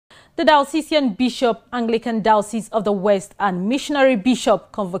The Diocesan Bishop, Anglican Diocese of the West, and Missionary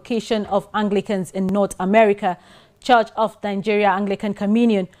Bishop, Convocation of Anglicans in North America, Church of Nigeria Anglican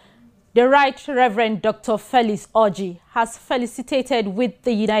Communion, the Right Reverend Dr. Felix Orji has felicitated with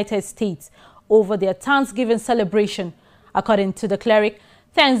the United States over their Thanksgiving celebration. According to the cleric,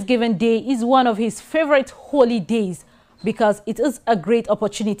 Thanksgiving Day is one of his favorite holy days because it is a great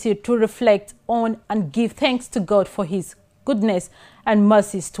opportunity to reflect on and give thanks to God for his goodness and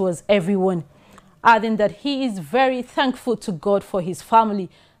mercies towards everyone, adding that he is very thankful to God for his family,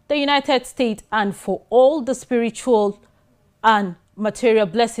 the United States, and for all the spiritual and material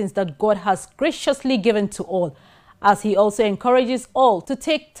blessings that God has graciously given to all, as he also encourages all to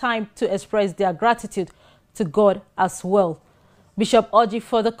take time to express their gratitude to God as well. Bishop Orji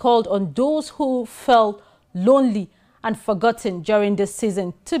further called on those who felt lonely and forgotten during this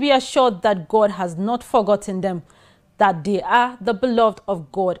season to be assured that God has not forgotten them, that they are the beloved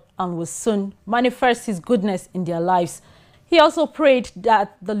of God and will soon manifest his goodness in their lives. He also prayed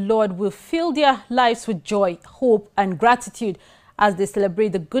that the Lord will fill their lives with joy, hope, and gratitude as they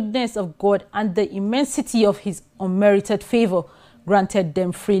celebrate the goodness of God and the immensity of his unmerited favor granted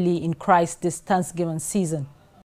them freely in Christ this Thanksgiving season.